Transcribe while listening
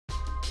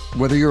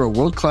Whether you're a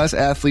world-class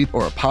athlete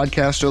or a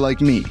podcaster like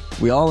me,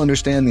 we all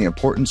understand the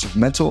importance of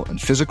mental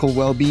and physical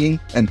well-being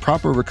and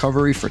proper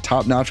recovery for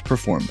top-notch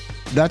performance.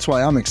 That's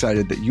why I'm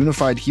excited that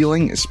Unified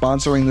Healing is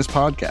sponsoring this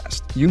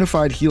podcast.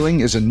 Unified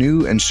Healing is a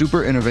new and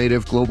super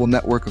innovative global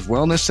network of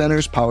wellness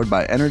centers powered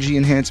by Energy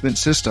Enhancement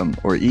System,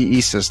 or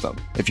EE System.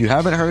 If you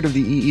haven't heard of the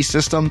EE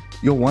System,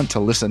 you'll want to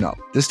listen up.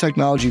 This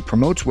technology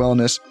promotes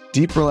wellness,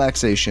 deep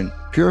relaxation,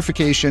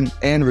 purification,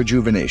 and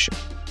rejuvenation.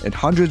 In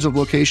hundreds of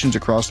locations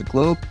across the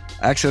globe,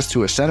 access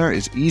to a center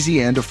is easy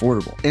and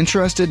affordable.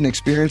 Interested in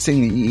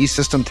experiencing the EE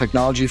System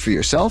technology for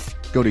yourself?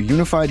 Go to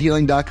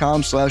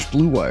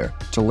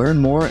unifiedhealing.com/bluewire to learn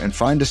more and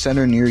find a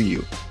center near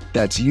you.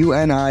 That's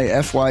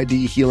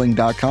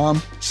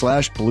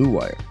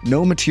unifydhealing.com/bluewire.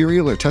 No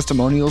material or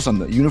testimonials on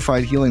the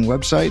Unified Healing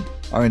website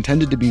are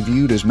intended to be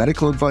viewed as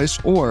medical advice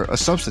or a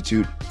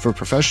substitute for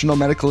professional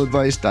medical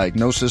advice,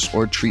 diagnosis,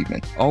 or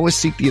treatment. Always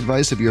seek the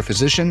advice of your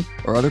physician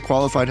or other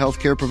qualified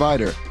healthcare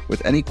provider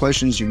with any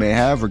questions you may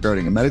have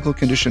regarding a medical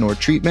condition or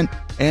treatment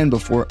and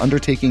before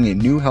undertaking a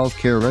new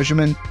healthcare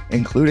regimen,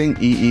 including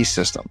EE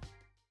System.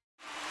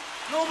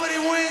 Nobody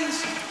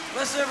wins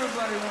unless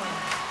everybody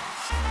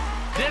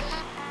wins. This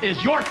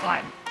is your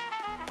time.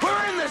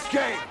 We're in this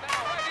game.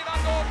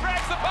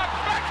 Drags the puck,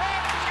 backhand,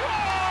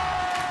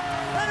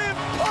 An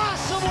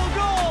impossible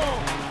goal.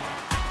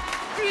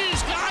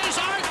 These guys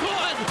are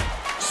good,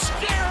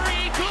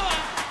 scary good,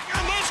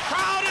 and this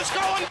crowd is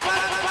going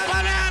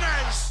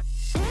bananas.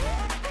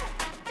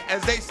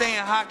 As they say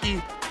in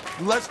hockey,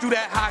 let's do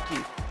that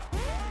hockey.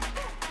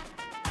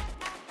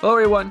 Hello,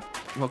 everyone.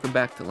 Welcome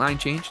back to Line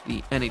Change,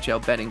 the NHL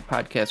betting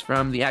podcast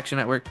from the Action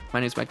Network. My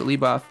name is Michael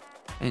Leboff,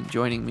 and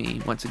joining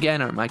me once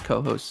again are my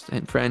co-hosts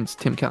and friends,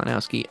 Tim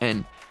Kalinowski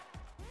and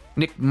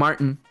Nick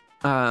Martin.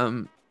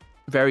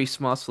 Very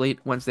small slate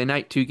Wednesday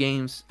night, 2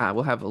 games.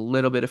 We'll have a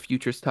little bit of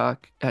futures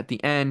talk at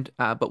the end,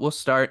 but we'll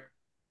start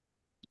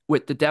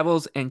with the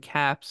Devils and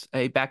Caps,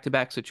 a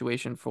back-to-back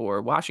situation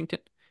for Washington.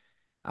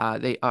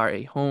 They are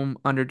a home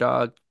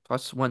underdog,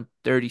 plus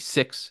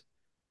 136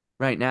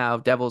 right now.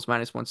 Devils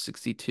minus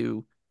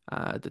 162.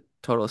 The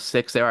total is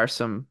 6. There are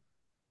some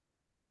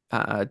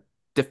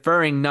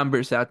deferring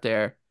numbers out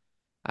there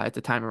at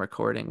the time of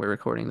recording. We're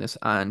recording this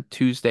on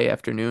Tuesday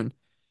afternoon.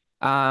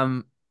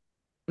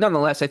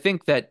 Nonetheless, I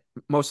think that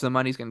most of the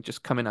money is going to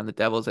just come in on the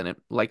Devils, and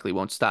it likely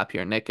won't stop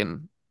here, Nick.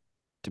 And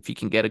if you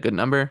can get a good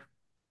number,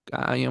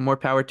 more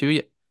power to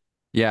you.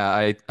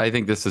 Yeah, I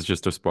think this is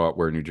just a spot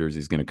where New Jersey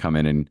is going to come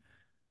in and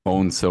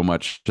own so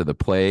much to the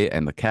play,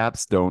 and the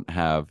Caps don't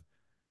have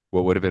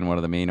what would have been one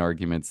of the main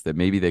arguments that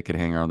maybe they could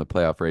hang around the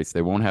playoff race.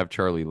 They won't have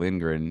Charlie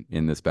Lindgren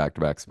in this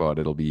back-to-back spot.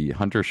 It'll be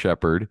Hunter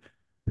Shepard,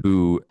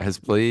 who has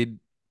played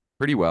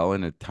pretty well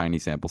in a tiny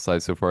sample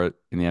size so far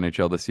in the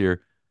NHL this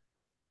year,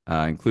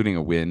 including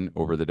a win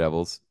over the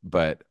Devils.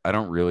 But I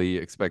don't really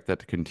expect that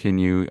to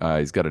continue.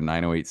 He's got a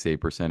 .908 save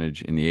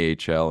percentage in the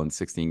AHL in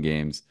 16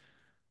 games.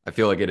 I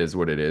feel like it is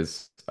what it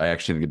is. I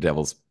actually think the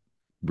Devils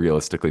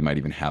realistically might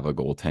even have a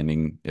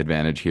goaltending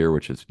advantage here,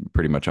 which is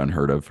pretty much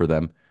unheard of for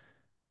them.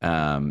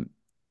 And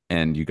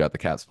you got the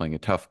Caps playing a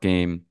tough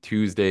game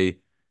Tuesday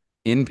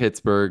in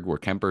Pittsburgh where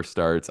Kemper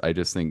starts. I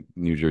just think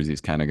New Jersey's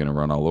kind of going to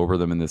run all over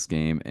them in this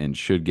game and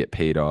should get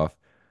paid off.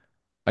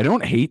 I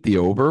don't hate the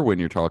over when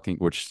you're talking,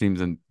 which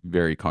seems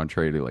very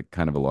contrary to like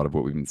kind of a lot of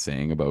what we've been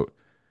saying about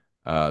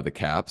the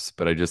Caps,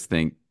 but I just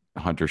think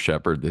Hunter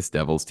Shepard, this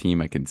Devils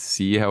team, I can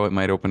see how it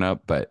might open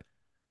up, but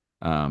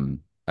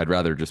I'd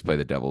rather just play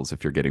the Devils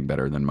if you're getting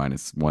better than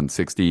minus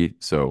 160.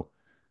 So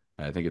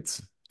I think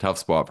it's tough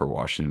spot for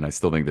Washington. I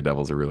still think the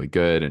Devils are really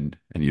good, and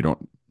you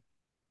don't,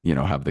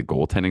 have the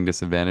goaltending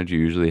disadvantage you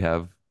usually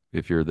have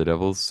if you're the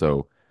Devils.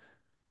 So,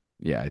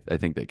 yeah, I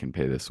think they can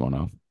pay this one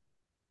off.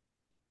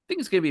 I think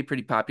it's going to be a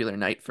pretty popular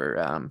night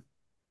for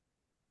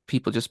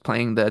people just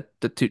playing the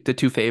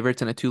two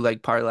favorites in a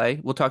 2-leg parlay.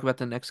 We'll talk about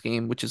the next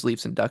game, which is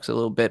Leafs and Ducks, a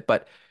little bit,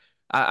 but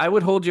I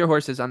would hold your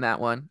horses on that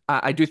one.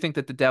 I do think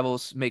that the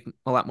Devils make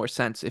a lot more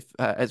sense if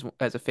as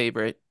a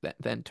favorite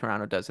than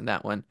Toronto does in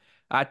that one.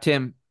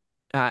 Tim,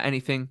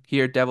 anything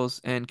here,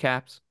 Devils and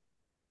Caps?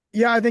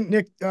 Yeah, I think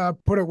Nick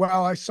put it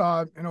well. I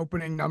saw an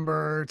opening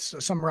number. It's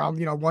somewhere around,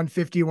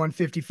 150,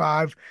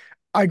 155.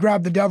 I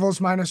grabbed the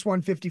Devils minus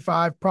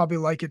 155, probably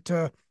like it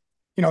to,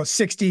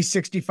 60,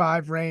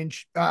 65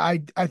 range.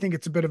 I think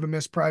it's a bit of a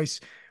misprice.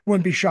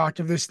 Wouldn't be shocked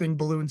if this thing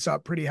balloons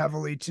up pretty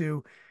heavily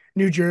to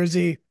New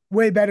Jersey.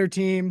 Way better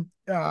team.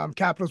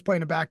 Capitals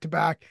playing a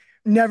back-to-back.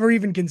 Never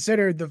even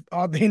considered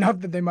oddly enough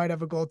that they might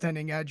have a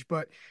goaltending edge.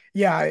 But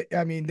yeah,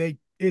 I mean,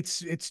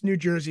 it's New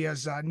Jersey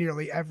has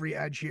nearly every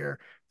edge here,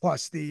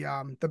 plus the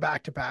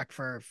back-to-back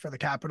for the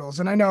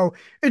Capitals. And I know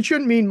it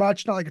shouldn't mean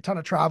much, not like a ton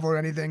of travel or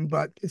anything,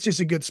 but it's just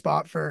a good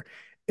spot for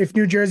if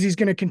New Jersey's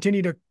going to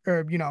continue to,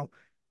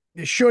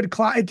 it should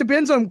climb. It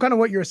depends on kind of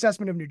what your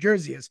assessment of New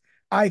Jersey is.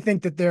 I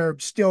think that they're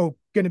still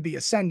going to be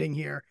ascending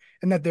here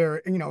and that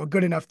they're, a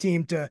good enough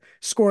team to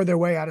score their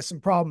way out of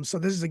some problems. So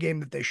this is a game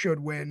that they should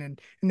win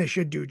and they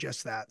should do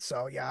just that.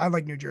 So yeah, I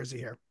like New Jersey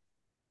here.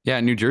 Yeah,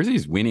 New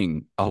Jersey's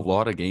winning a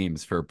lot of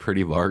games for a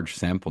pretty large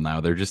sample now.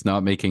 They're just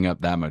not making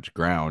up that much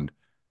ground.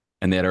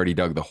 and they had already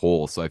dug the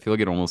hole. So I feel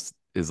like it almost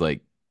is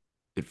like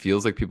it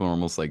feels like people are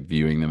almost like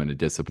viewing them in a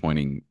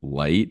disappointing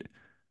light.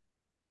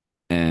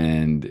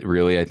 And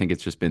really, I think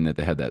it's just been that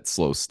they had that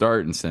slow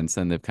start, and since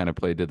then they've kind of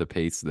played to the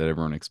pace that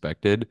everyone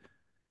expected.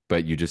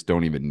 But you just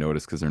don't even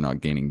notice because they're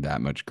not gaining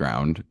that much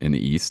ground in the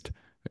East,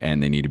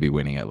 and they need to be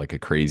winning at like a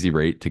crazy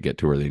rate to get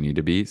to where they need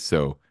to be.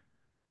 So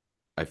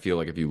I feel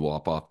like if you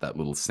lop off that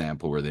little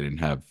sample where they didn't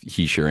have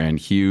Heischer and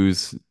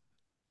Hughes,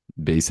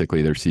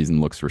 basically their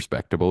season looks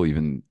respectable,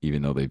 even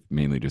though they've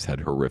mainly just had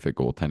horrific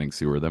goaltending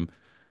sewer them.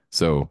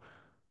 So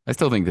I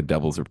still think the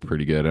Devils are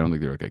pretty good. I don't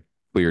think they're like a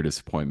clear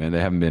disappointment. They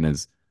haven't been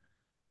as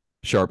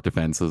sharp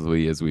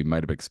defensively as we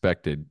might have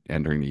expected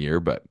entering the year,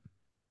 but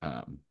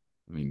I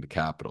mean the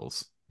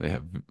Capitals, they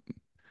have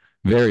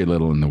very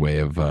little in the way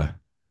of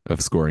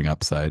scoring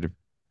upside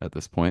at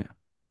this point.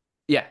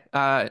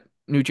 Yeah,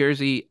 New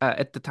Jersey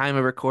at the time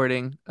of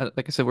recording,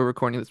 like I said, we're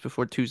recording this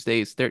before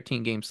Tuesday's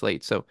 13 game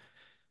slate, so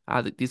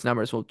these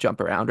numbers will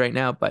jump around right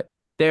now, but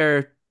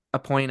they're a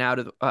point out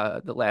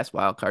of the last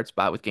wild card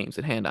spot with games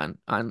at hand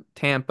on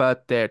Tampa.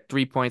 They're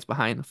 3 points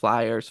behind the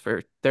Flyers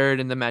for third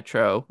in the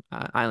Metro.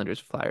 Islanders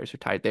and Flyers are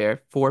tied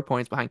there. 4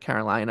 points behind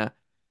Carolina,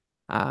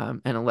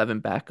 and 11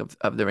 back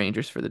of the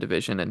Rangers for the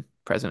division and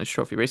President's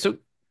Trophy race. So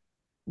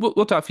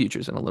we'll talk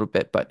futures in a little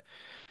bit, but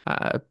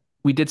uh,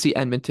 we did see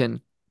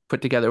Edmonton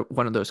put together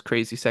one of those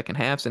crazy second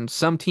halves, and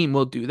some team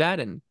will do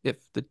that. And if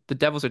the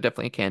Devils are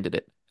definitely a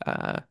candidate,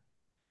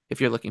 if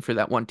you're looking for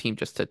that one team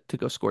just to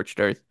go scorched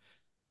earth.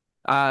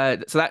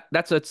 So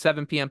that's a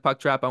 7 p.m. puck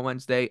drop on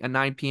Wednesday, a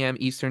 9 p.m.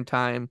 Eastern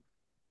time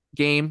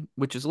game,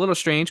 which is a little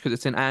strange because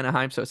it's in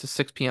Anaheim, so it's a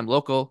 6 p.m.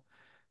 local.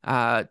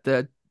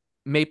 The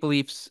Maple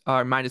Leafs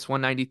are minus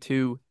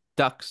 192,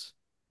 Ducks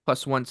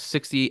plus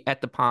 160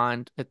 at the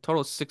Pond. A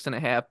total of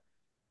 6.5.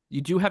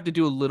 You do have to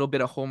do a little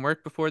bit of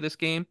homework before this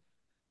game.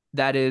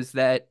 That is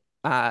that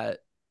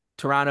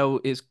Toronto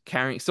is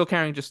still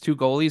carrying just two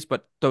goalies,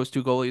 but those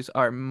two goalies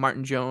are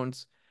Martin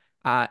Jones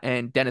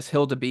and Dennis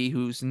Hildeby,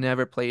 who's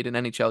never played an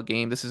NHL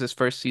game. This is his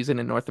first season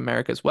in North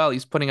America as well.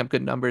 He's putting up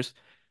good numbers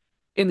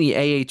in the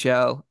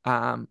AHL.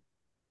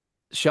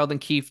 Sheldon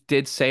Keefe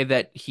did say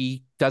that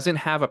he doesn't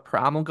have a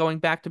problem going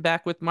back to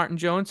back with Martin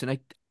Jones, and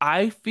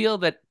I feel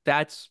that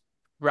that's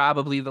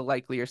probably the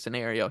likelier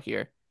scenario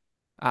here.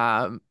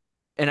 And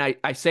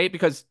I say it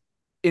because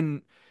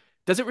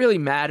does it really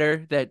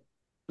matter that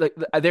like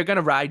they're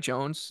gonna ride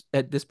Jones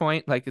at this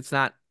point? Like it's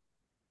not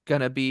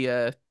gonna be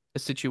a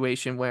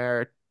situation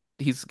where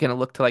he's gonna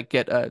look to like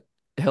get a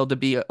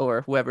Hildeby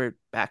or whoever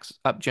backs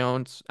up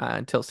Jones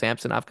until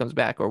Samsonov comes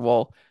back, or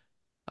will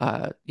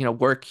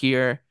work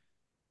here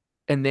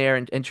and there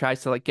and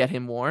tries to like get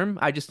him warm.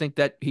 I just think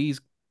that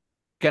he's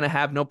gonna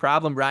have no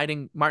problem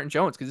riding Martin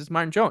Jones because it's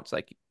Martin Jones.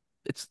 Like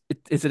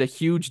is it a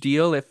huge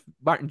deal if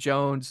Martin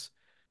Jones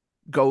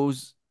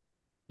goes,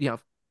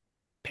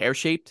 pear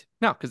shaped?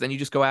 No, because then you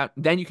just go out,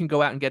 then you can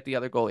go out and get the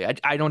other goalie.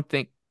 I don't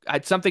think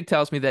something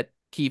tells me that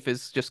Keefe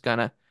is just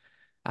gonna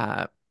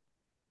uh,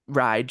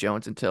 ride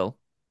Jones until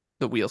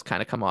the wheels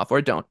kind of come off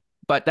or don't.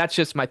 But that's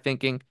just my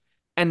thinking.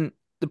 And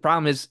the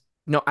problem is,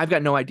 no, I've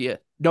got no idea.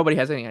 Nobody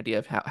has any idea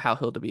of how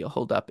Hildeby will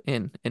hold up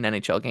in an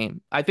NHL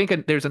game. I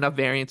think there's enough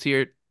variance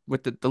here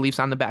with the Leafs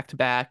on the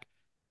back-to-back,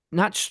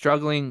 not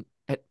struggling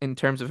in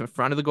terms of in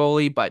front of the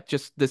goalie, but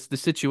just the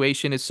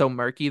situation is so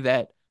murky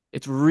that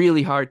it's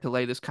really hard to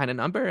lay this kind of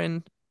number.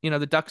 And,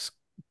 the Ducks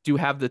do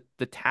have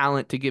the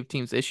talent to give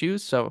teams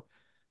issues. So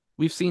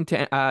we've seen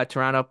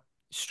Toronto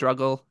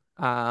struggle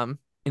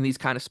in these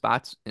kind of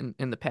spots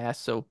in the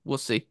past. So we'll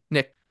see.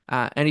 Nick,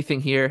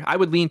 anything here? I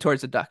would lean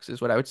towards the Ducks is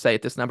what I would say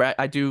at this number.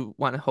 I do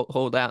want to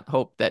hold out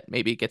hope that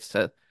maybe it gets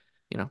to,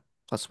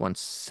 plus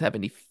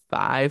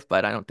 175,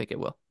 but I don't think it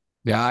will.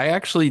 Yeah, I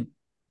actually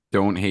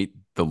don't hate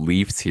the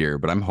Leafs here,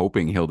 but I'm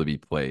hoping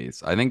Hildeby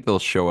plays. I think they'll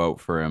show out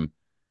for him,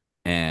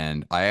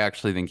 and I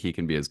actually think he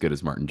can be as good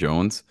as Martin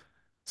Jones.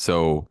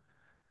 So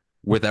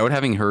without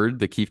having heard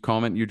the Keefe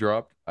comment you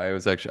dropped,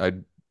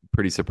 I'm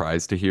pretty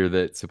surprised to hear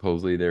that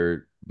supposedly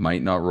there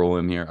might not roll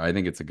him here. I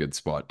think it's a good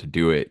spot to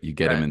do it. You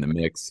get him in the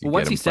mix.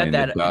 Once he said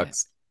that,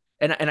 Ducks,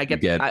 and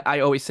I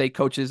always say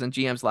coaches and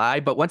GMs lie,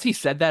 but once he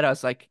said that, I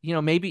was like,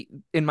 maybe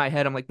in my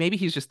head, I'm like, maybe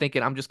he's just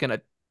thinking I'm just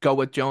gonna go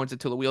with Jones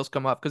until the wheels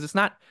come off, because it's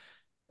not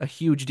a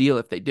huge deal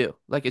if they do.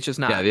 Like it's just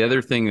not. Yeah, the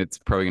other thing that's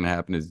probably gonna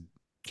happen is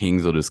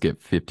Kings will just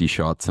get 50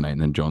 shots tonight,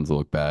 and then Jones will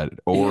look bad,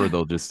 or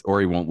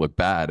he won't look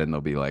bad, and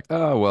they'll be like,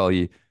 oh well,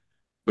 he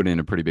put in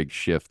a pretty big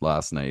shift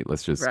last night.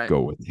 Let's just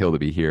go with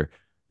Hildeby here,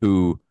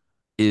 who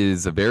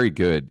is a very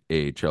good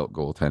AHL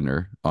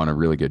goaltender on a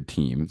really good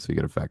team. So you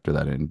got to factor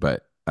that in.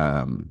 But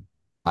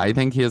I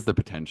think he has the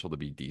potential to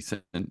be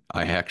decent.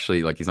 I actually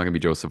he's not going to be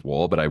Joseph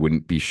Woll, but I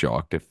wouldn't be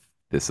shocked if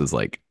this is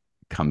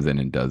comes in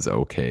and does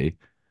okay.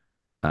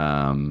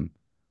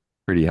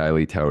 Pretty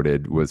highly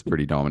touted, was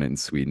pretty dominant in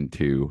Sweden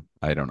too.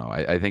 I don't know.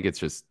 I think it's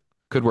just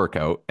could work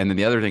out. And then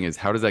the other thing is,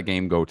 how does that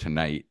game go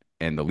tonight?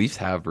 And the Leafs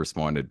have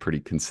responded pretty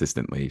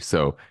consistently.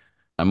 So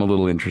I'm a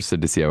little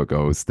interested to see how it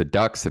goes. The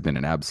Ducks have been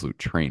an absolute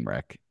train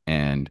wreck,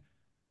 and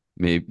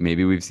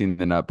maybe we've seen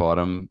the nut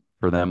bottom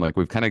for them. Like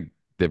we've kind of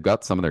they've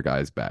got some of their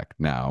guys back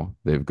now.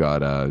 They've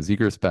got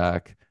Zegers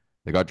back.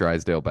 They got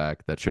Drysdale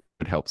back. That should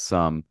help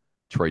some.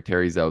 Troy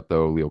Terry's out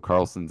though. Leo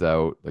Carlson's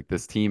out. Like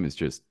this team is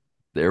just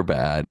they're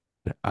bad.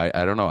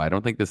 I don't know. I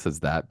don't think this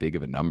is that big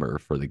of a number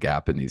for the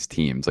gap in these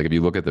teams. Like if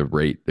you look at the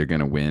rate they're going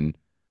to win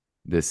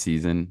this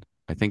season,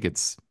 I think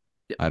it's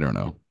I don't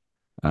know.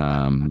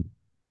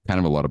 Kind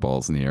of a lot of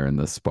balls in the air in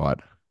this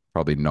spot.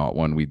 Probably not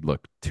one we'd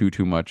look too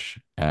much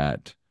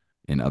at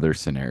in other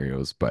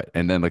scenarios. But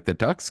and then like the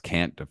Ducks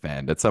can't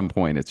defend. At some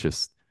point, it's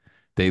just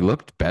they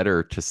looked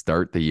better to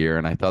start the year,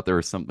 and I thought there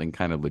was something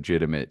kind of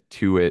legitimate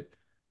to it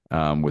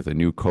with a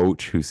new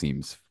coach who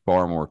seems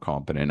far more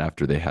competent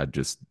after they had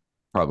just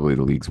probably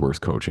the league's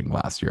worst coaching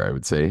last year, I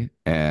would say.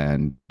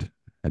 And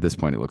at this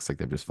point, it looks like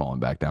they've just fallen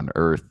back down to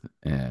earth.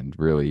 And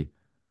really,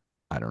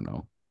 I don't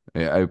know.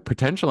 A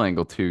potential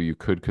angle too you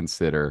could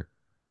consider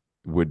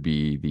would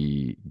be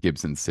the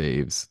Gibson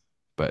saves,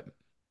 but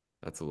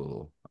that's a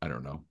little, I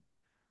don't know.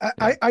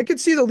 I could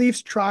see the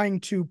Leafs trying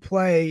to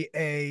play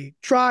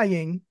kind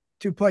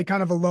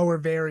of a lower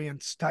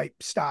variance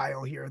type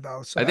style here,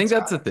 though. So I think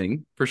that's the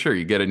thing for sure.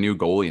 You get a new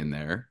goalie in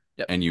there,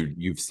 Yep. and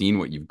you've seen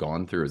what you've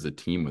gone through as a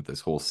team with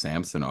this whole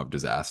Samsonov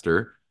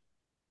disaster.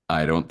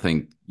 I don't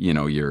think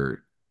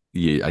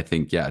I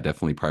think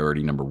definitely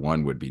priority number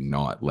one would be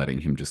not letting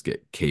him just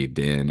get caved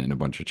in and a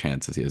bunch of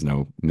chances he has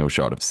no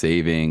shot of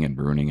saving and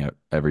ruining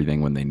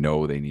everything when they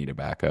know they need a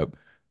backup.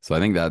 So I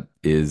think that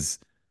is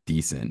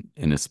decent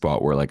in a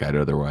spot where like I'd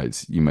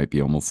otherwise you might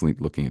be almost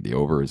looking at the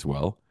over as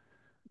well.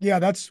 Yeah,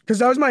 that's because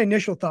that was my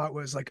initial thought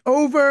was like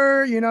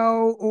over,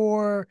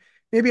 or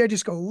maybe I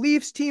just go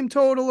Leafs team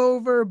total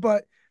over,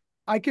 but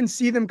I can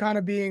see them kind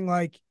of being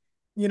like,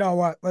 you know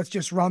what, let's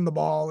just run the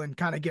ball and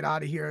kind of get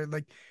out of here.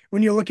 Like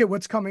when you look at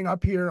what's coming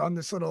up here on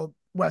this little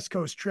West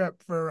Coast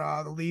trip for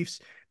the Leafs,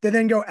 they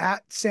then go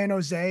at San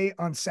Jose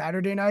on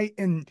Saturday night.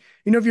 And,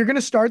 if you're going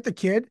to start the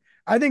kid,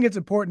 I think it's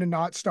important to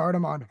not start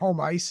him on home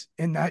ice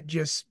and that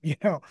just,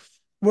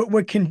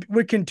 what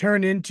can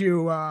turn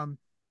into,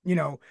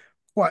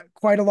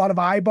 quite a lot of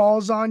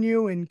eyeballs on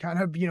you and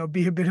kind of,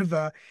 be a bit of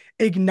a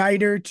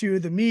igniter to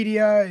the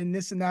media and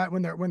this and that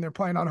when they're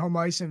playing on home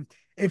ice. And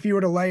if you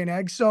were to lay an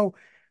egg. So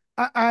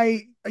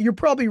you're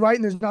probably right.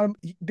 And there's not a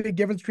big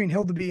difference between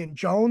Hildeby and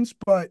Jones,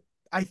 but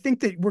I think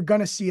that we're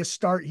going to see a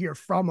start here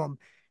from them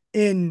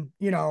in,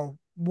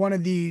 one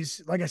of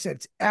these, like I said,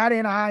 it's at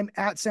Anaheim,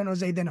 at San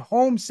Jose, then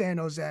home San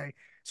Jose.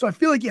 So I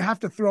feel like you have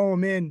to throw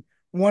them in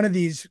one of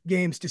these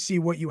games to see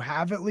what you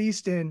have at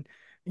least. And,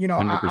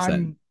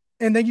 100%.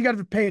 And then you got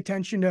to pay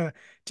attention to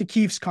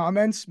Keefe's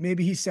comments.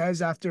 Maybe he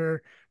says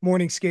after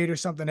morning skate or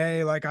something,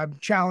 hey, like I'm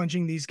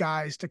challenging these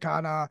guys to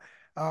kind of,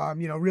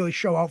 really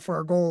show out for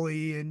our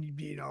goalie and,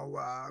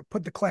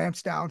 put the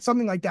clamps down,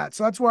 something like that.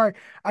 So that's why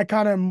I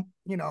kind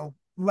of,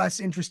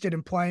 less interested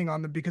in playing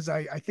on them because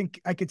I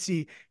think I could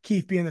see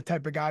Keefe being the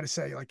type of guy to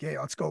say like, hey,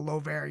 let's go low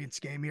variance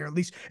game here. At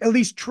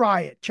least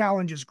try it.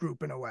 Challenge his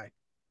group in a way.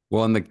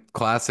 Well, and the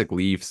classic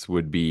Leafs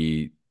would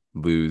be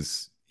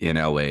lose in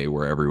LA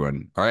where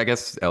everyone, or I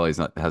guess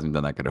hasn't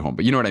done that good at home,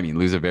 but you know what I mean?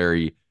 Lose a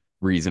very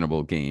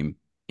reasonable game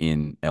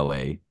in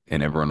LA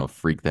and everyone will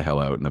freak the hell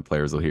out and the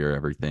players will hear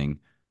everything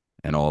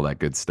and all that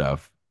good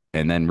stuff.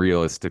 And then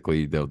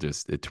realistically,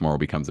 tomorrow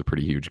becomes a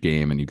pretty huge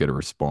game and you get a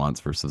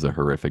response versus a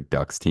horrific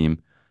Ducks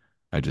team.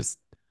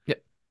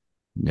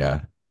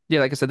 Yeah.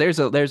 Like I said, there's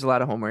a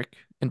lot of homework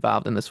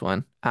involved in this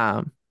one.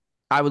 I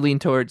would lean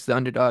towards the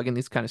underdog in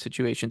these kind of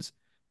situations.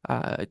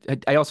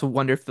 I also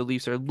wonder if the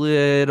Leafs are a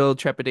little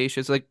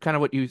trepidatious, like kind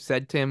of what you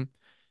said, Tim.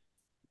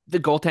 The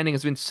goaltending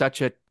has been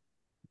such a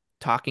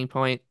talking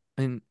point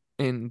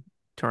in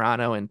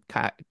Toronto and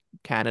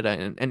Canada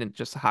and in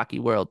just the hockey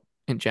world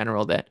in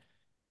general that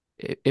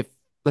if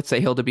let's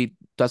say Hildeby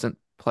doesn't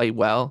play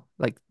well,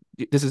 like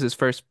this is his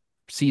first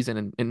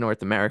season in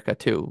North America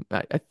too.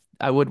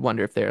 I would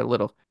wonder if they're a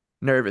little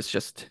nervous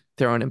just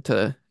throwing him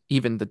to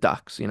even the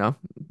Ducks, They're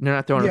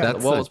not throwing him to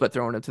the Wolves, but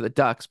throwing him to the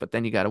Ducks. But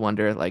then you got to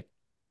wonder like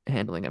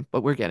handling him.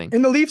 But we're getting.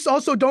 And the Leafs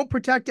also don't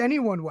protect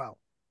anyone well,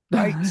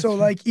 right? So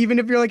like even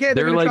if you're like, hey,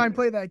 they're going to try and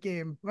play that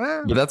game.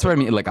 But that's what I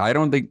mean. Like I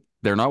don't think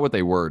they're not what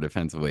they were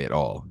defensively at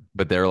all,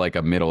 but they're like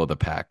a middle of the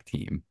pack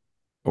team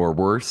or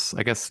worse,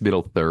 I guess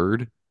middle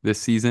third this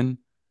season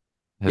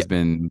has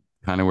been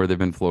kind of where they've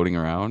been floating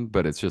around,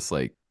 but it's just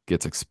like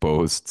gets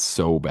exposed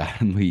so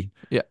badly.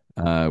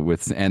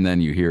 And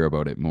then you hear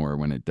about it more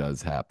when it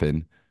does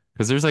happen.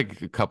 Because there's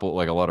like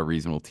a lot of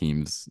reasonable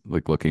teams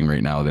like looking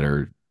right now that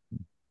are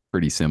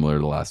pretty similar to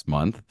the last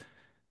month.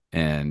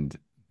 And,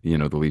 the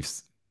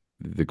Leafs,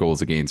 the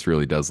goals against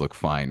really does look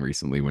fine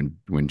recently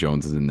when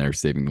Jones is in there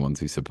saving the ones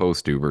he's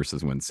supposed to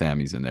versus when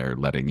Sammy's in there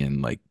letting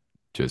in like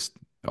just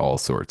all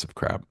sorts of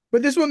crap.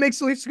 But this is what makes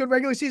the Leafs a good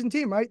regular season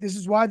team, right? This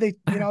is why they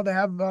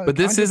have. But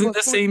this isn't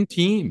the same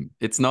team.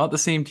 It's not the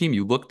same team.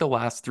 You look the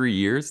last 3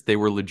 years, they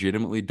were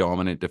legitimately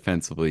dominant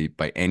defensively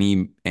by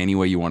any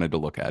way you wanted to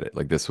look at it.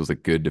 Like this was a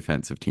good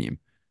defensive team,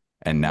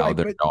 and now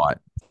they're not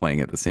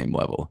playing at the same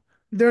level.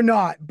 They're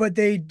not, but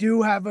they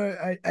do have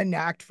a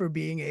knack for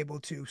being able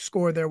to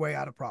score their way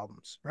out of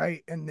problems,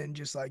 right? And then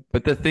just like,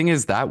 But the thing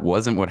is, that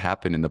wasn't what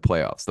happened in the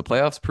playoffs. The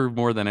playoffs proved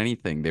more than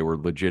anything they were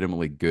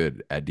legitimately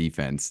good at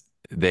defense.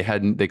 They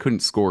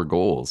couldn't score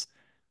goals.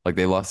 Like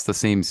they lost the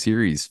same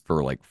series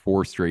for like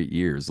 4 straight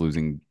years,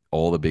 losing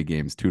all the big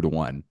games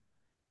 2-1.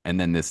 And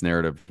then this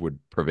narrative would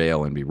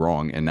prevail and be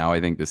wrong. And now I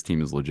think this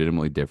team is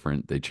legitimately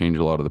different. They changed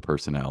a lot of the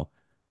personnel,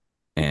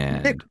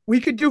 Nick, and we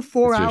could do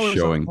 4 it's just hours on the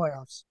showing.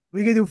 playoffs.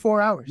 We could do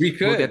 4 hours. We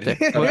could. We'll get there.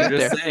 But We'll I'm get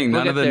just there. saying,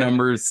 We'll none of get the there.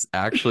 numbers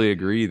actually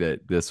agree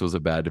that this was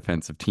a bad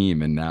defensive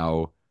team. And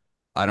now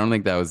I don't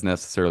think that was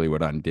necessarily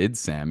what undid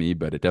Sammy,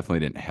 but it definitely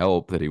didn't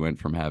help that he went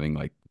from having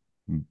like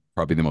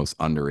probably the most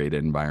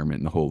underrated environment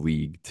in the whole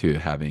league to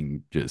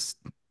having just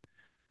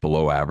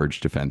below average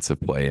defensive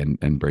play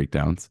and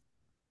breakdowns.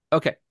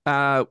 Okay.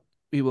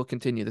 We will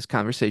continue this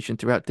conversation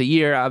throughout the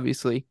year,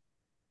 obviously.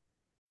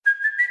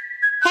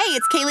 Hey,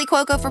 it's Kaylee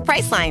Cuoco for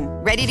Priceline.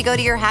 Ready to go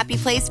to your happy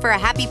place for a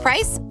happy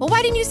price? Well,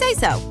 why didn't you say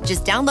so?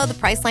 Just download the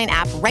Priceline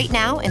app right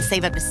now and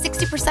save up to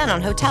 60%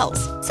 on hotels.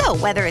 So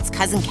whether it's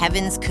Cousin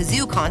Kevin's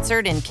Kazoo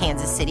Concert in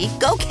Kansas City,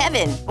 go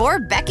Kevin, or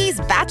Becky's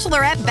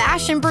Bachelorette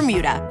Bash in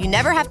Bermuda, you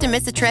never have to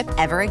miss a trip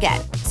ever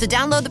again. So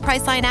download the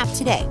Priceline app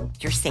today.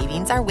 Your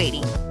savings are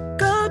waiting.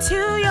 Go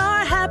to your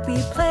happy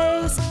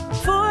place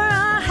for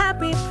a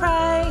happy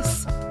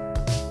price.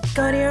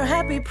 Go to your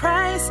happy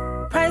price,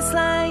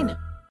 Priceline.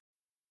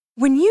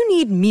 When you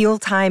need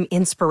mealtime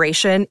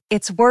inspiration,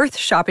 it's worth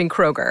shopping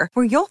Kroger,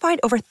 where you'll find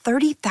over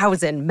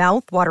 30,000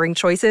 mouth-watering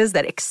choices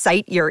that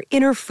excite your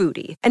inner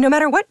foodie. And no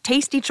matter what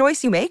tasty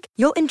choice you make,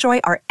 you'll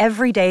enjoy our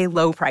everyday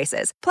low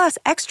prices, plus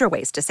extra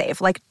ways to save,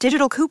 like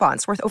digital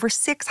coupons worth over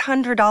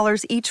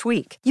 $600 each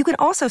week. You can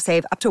also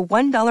save up to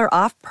 $1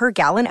 off per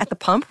gallon at the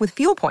pump with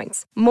fuel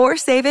points. More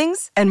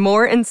savings and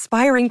more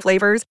inspiring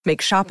flavors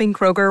make shopping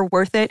Kroger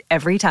worth it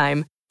every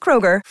time.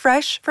 Kroger,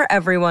 fresh for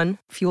everyone.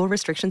 Fuel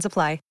restrictions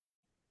apply.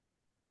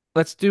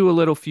 Let's do a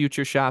little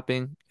future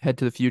shopping, head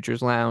to the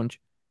Futures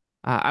Lounge.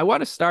 I want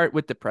to start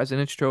with the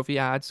President's Trophy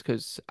odds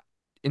because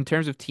in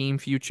terms of team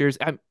futures,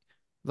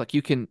 like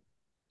you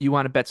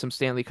want to bet some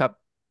Stanley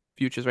Cup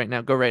futures right now,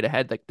 go right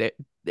ahead. Like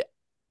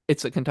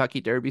it's a Kentucky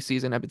Derby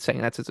season. I've been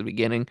saying that since the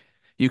beginning.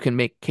 You can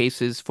make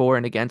cases for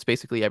and against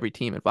basically every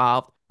team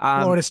involved.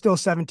 Florida's still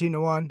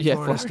 17-1. Yeah,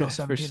 Florida's still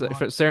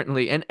 17-1.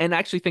 Certainly. And I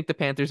actually think the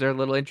Panthers are a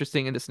little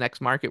interesting in this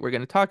next market we're going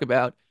to talk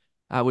about.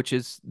 Which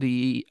is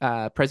the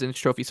President's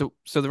Trophy. So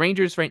the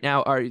Rangers right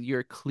now are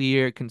your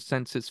clear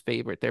consensus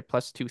favorite. They're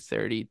plus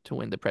 230 to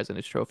win the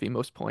President's Trophy,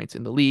 most points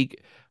in the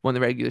league when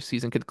the regular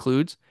season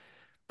concludes.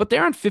 But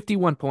they're on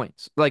 51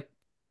 points. Like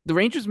the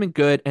Rangers have been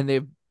good, and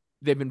they've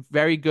been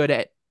very good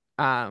at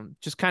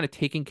just kind of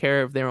taking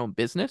care of their own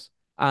business.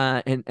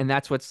 And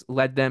that's what's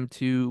led them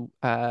to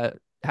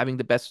having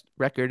the best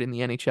record in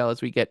the NHL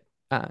as we get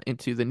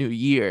into the new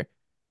year.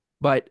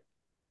 But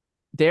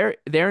they're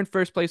in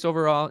first place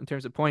overall in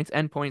terms of points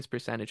and points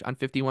percentage on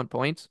 51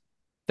 points.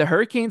 The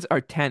Hurricanes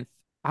are 10th,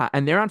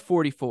 and they're on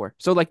 44.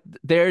 So like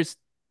there's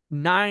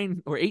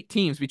 9 or 8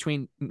 teams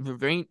between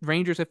the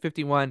Rangers at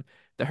 51,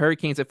 the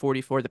Hurricanes at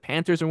 44. The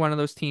Panthers are one of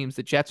those teams.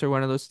 The Jets are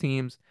one of those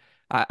teams.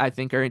 I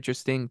think are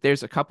interesting.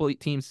 There's a couple of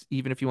teams,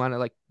 even if you want to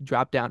like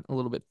drop down a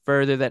little bit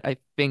further, that I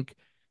think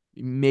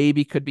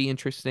maybe could be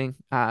interesting.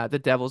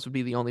 The Devils would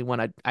be the only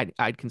one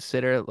I'd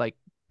consider like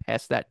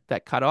past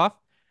that cutoff.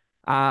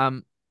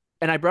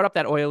 And I brought up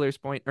that Oilers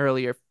point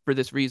earlier for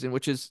this reason,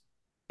 which is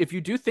if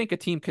you do think a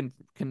team can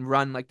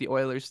run like the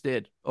Oilers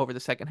did over the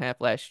second half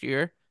last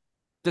year,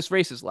 this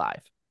race is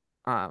live.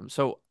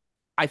 So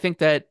I think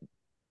that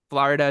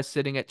Florida is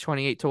sitting at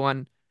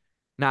 28-1,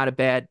 not a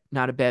bad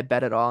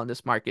bet at all in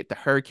this market. The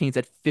Hurricanes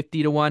at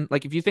 50-1.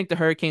 Like if you think the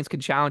Hurricanes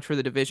can challenge for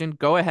the division,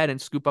 go ahead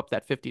and scoop up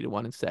that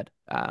 50-1 instead.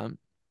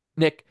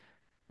 Nick,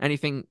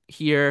 anything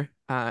here?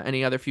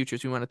 Any other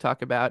futures we want to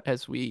talk about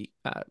as we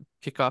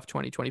kick off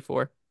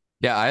 2024?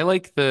 Yeah, I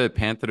like the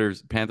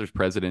Panthers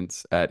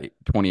Presidents at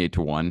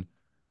 28-1.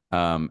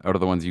 Out of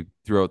the ones you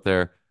threw out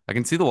there, I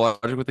can see the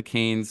logic with the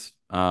Canes.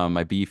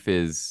 My beef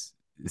is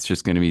it's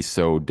just going to be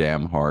so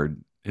damn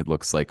hard. It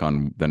looks like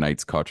on the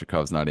nights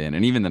Kochekov's not in,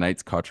 and even the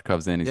nights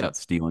Kochekov's in, he's not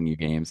stealing you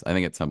games. I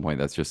think at some point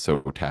that's just so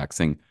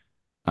taxing.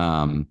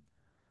 I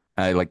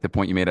like the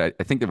point you made. I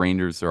think the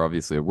Rangers are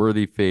obviously a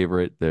worthy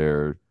favorite.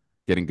 They're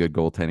getting good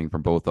goaltending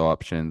from both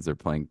options. They're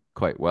playing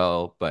quite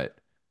well, but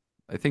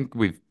I think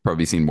we've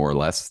probably seen more or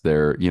less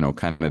their,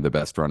 kind of the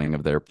best running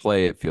of their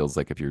play. It feels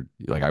like if you're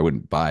like, I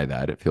wouldn't buy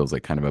that. It feels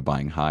like kind of a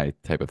buying high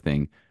type of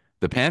thing.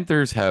 The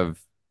Panthers have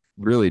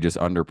really just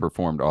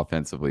underperformed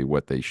offensively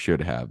what they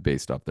should have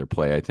based off their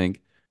play, I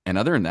think. And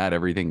other than that,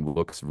 everything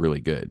looks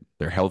really good.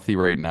 They're healthy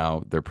right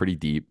now. They're pretty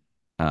deep.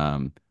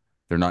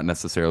 They're not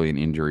necessarily an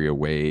injury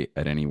away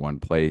at any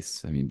one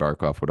place. I mean,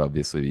 Barkov would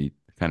obviously be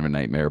kind of a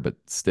nightmare, but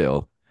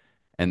still.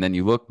 And then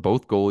you look,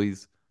 both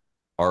goalies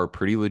are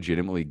pretty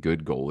legitimately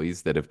good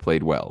goalies that have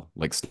played well.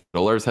 Like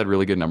Stolar's had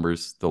really good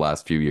numbers the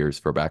last few years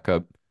for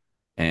backup,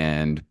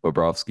 and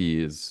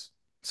Bobrovsky is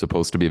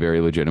supposed to be a very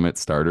legitimate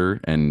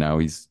starter, and now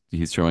he's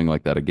showing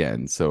like that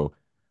again. So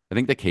I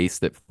think the case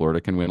that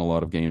Florida can win a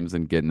lot of games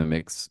and get in the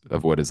mix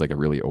of what is like a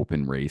really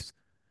open race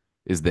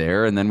is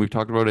there. And then we've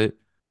talked about it.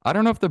 I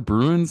don't know if the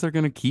Bruins are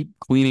going to keep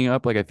cleaning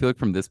up. Like I feel like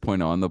from this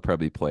point on, they'll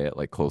probably play at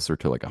like closer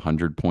to like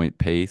 100-point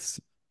pace.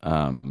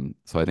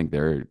 So I think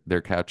they're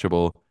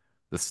catchable.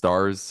 The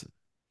Stars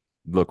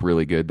look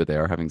really good, but they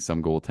are having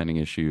some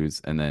goaltending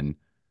issues. And then,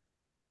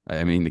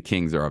 I mean, the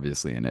Kings are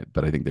obviously in it,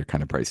 but I think they're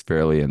kind of priced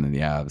fairly. And then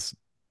the Avs.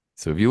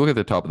 So if you look at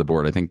the top of the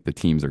board, I think the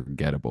teams are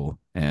gettable,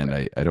 and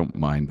I don't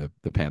mind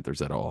the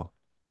Panthers at all.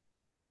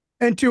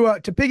 And to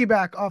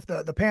piggyback off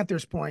the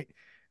Panthers point,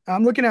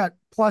 I'm looking at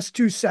plus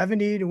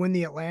 270 to win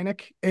the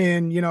Atlantic.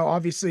 And,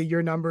 obviously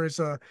your number is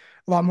a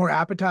lot more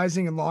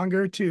appetizing and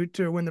longer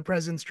to win the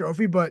President's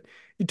Trophy. But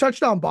you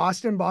touched on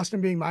Boston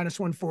being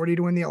minus 140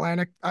 to win the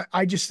Atlantic.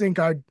 I just think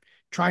I'd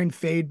try and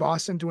fade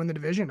Boston to win the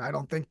division. I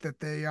don't think that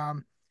they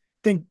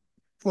think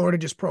Florida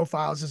just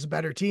profiles as a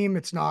better team.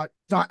 It's not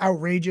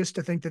outrageous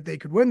to think that they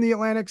could win the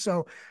Atlantic.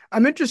 So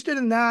I'm interested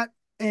in that.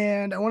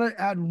 And I want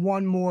to add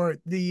one more,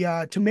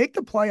 to make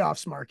the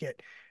playoffs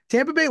market.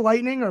 Tampa Bay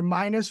Lightning are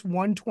minus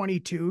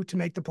 122 to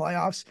make the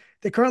playoffs.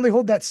 They currently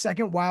hold that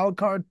second wild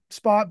card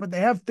spot, but they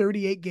have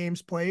 38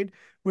 games played,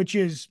 which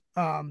is,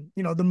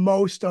 the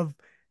most of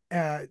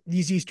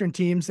these Eastern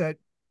teams that,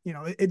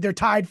 they're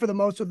tied for the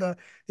most with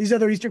these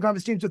other Eastern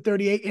Conference teams with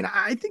 38. And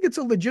I think it's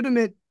a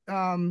legitimate,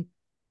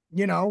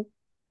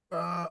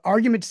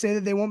 argument to say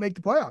that they won't make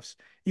the playoffs.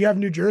 You have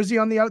New Jersey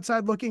on the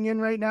outside looking in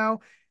right now.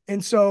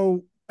 And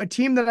so a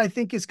team that I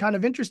think is kind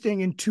of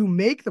interesting and to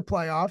make the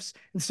playoffs,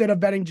 instead of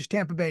betting just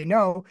Tampa Bay,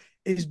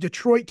 is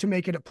Detroit to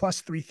make it at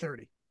plus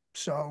 330.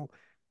 So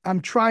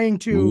I'm trying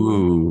to.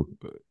 Ooh,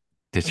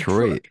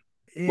 Detroit.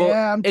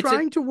 I'm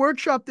trying to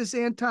workshop this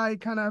anti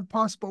kind of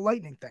possible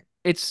Lightning thing.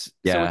 So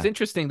what's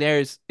interesting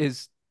there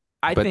is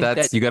I think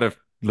that you got to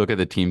look at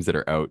the teams that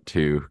are out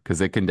too,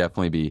 because it can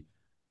definitely be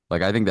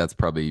like, I think that's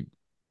probably,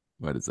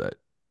 what is that?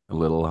 A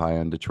little high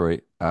on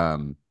Detroit.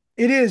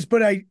 It is,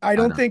 but I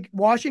don't think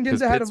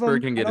Washington's ahead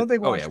Pittsburgh of them. I don't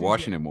think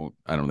Washington won't.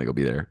 I don't think he'll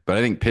be there. But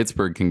I think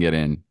Pittsburgh can get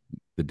in.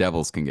 The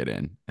Devils can get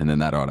in, and then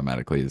that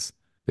automatically is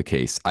the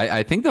case.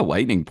 I think the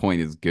Lightning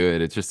point is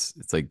good.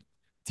 It's like,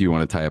 do you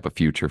want to tie up a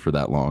future for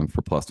that long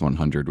for plus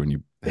 100 when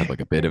you have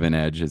like a bit of an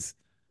edge is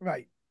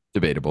right.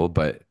 Debatable,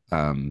 but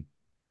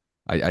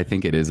I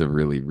think it is a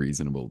really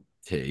reasonable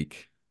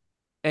take.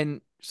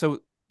 And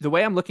so the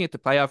way I'm looking at the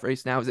playoff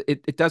race now is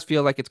it does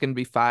feel like it's going to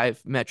be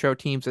 5 Metro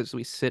teams as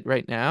we sit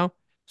right now.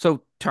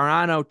 So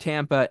Toronto,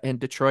 Tampa, and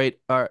Detroit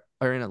are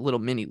in a little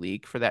mini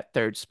league for that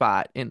third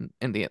spot in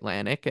the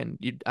Atlantic, and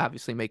you'd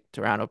obviously make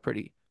Toronto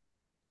pretty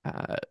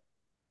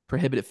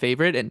prohibitive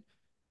favorite.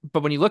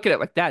 But when you look at it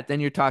like that, then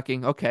you're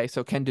talking, okay,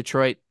 so can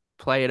Detroit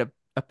play at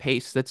a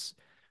pace that's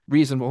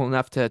reasonable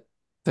enough to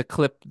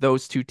clip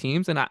those two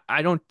teams? And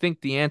I don't think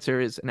the answer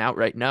is an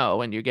outright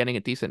no, and you're getting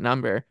a decent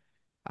number.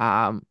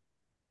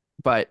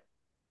 But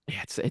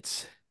yeah,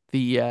 it's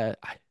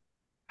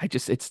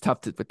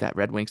tough with that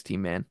Red Wings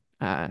team, man.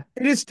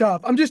 It is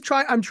tough. I'm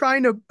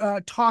trying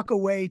to talk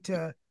away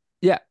to.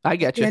 Yeah, I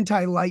get you.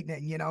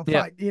 Anti-Lightning,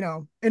 but,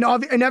 and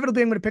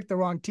inevitably I'm going to pick the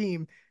wrong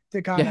team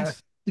to kind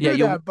of do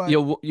that. But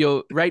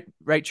you'll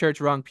right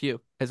church, wrong pew,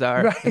 as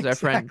our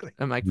friend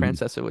Mike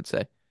Francesa would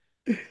say.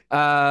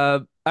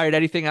 All right.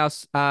 Anything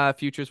else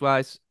futures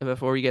wise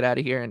before we get out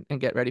of here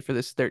and get ready for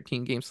this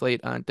 13 game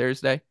slate on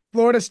Thursday?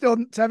 Florida's still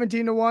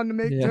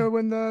 17-1 to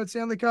win the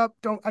Stanley Cup.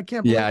 I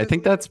can't believe I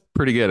think that's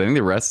pretty good. I think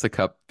the rest of the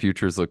Cup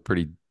futures look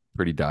pretty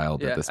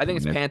dialed at this point. I think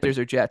it's Panthers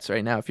or Jets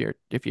right now if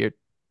you're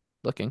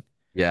looking.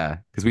 Yeah,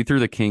 because we threw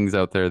the Kings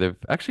out there. They're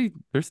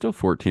still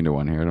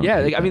 14-1 here.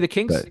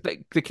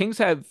 The Kings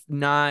have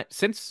not,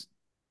 since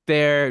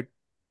they're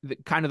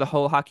kind of the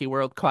whole hockey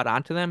world caught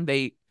on to them,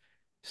 they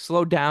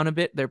slowed down a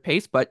bit their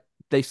pace, but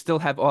they still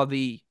have all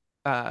the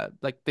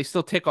they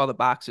still tick all the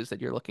boxes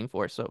that you're looking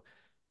for. So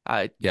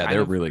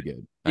they're really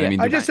good. Yeah. I mean,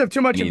 I just have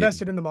too much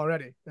invested in them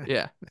already.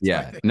 Yeah.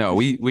 No,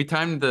 we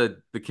timed the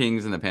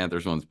Kings and the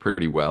Panthers ones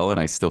pretty well, and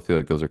I still feel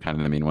like those are kind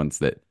of the main ones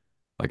that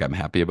like I'm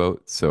happy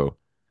about. So,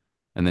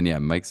 and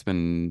then Mike's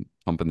been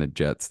pumping the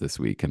Jets this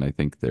week, and I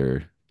think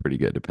they're pretty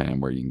good depending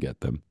on where you can get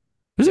them.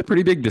 There's a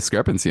pretty big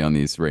discrepancy on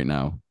these right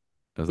now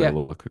as I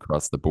look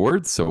across the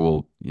board.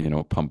 So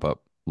we'll pump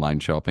up line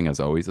shopping as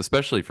always,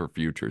 especially for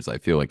futures. I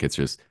feel like it's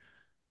just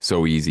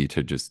so easy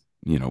to just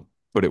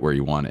put it where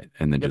you want it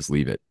and then just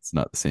leave it. It's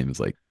not the same as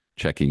like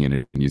checking in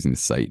and using the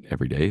site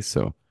every day.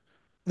 So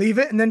leave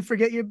it and then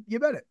forget you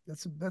bet it.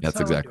 That's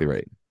exactly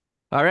right.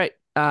 All right.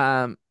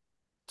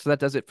 So that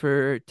does it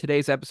for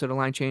today's episode of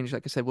Line Change.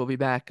 Like I said, we'll be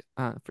back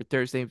for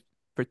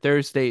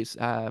Thursday's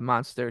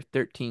monster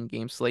 13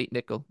 game slate.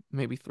 Nick will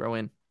maybe throw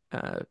in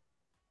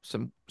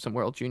some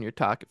World Junior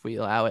talk if we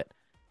allow it.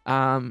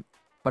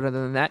 But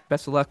other than that,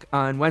 best of luck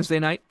on Wednesday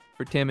night.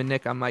 For Tim and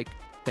Nick, I'm Mike.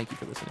 Thank you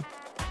for listening.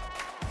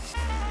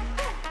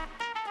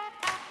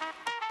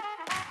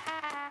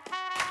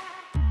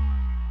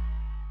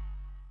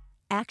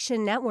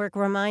 Action Network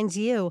reminds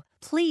you,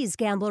 please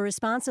gamble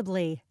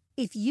responsibly.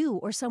 If you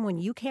or someone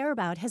you care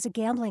about has a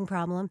gambling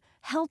problem,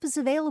 help is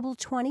available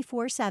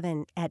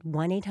 24/7 at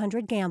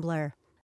 1-800-GAMBLER.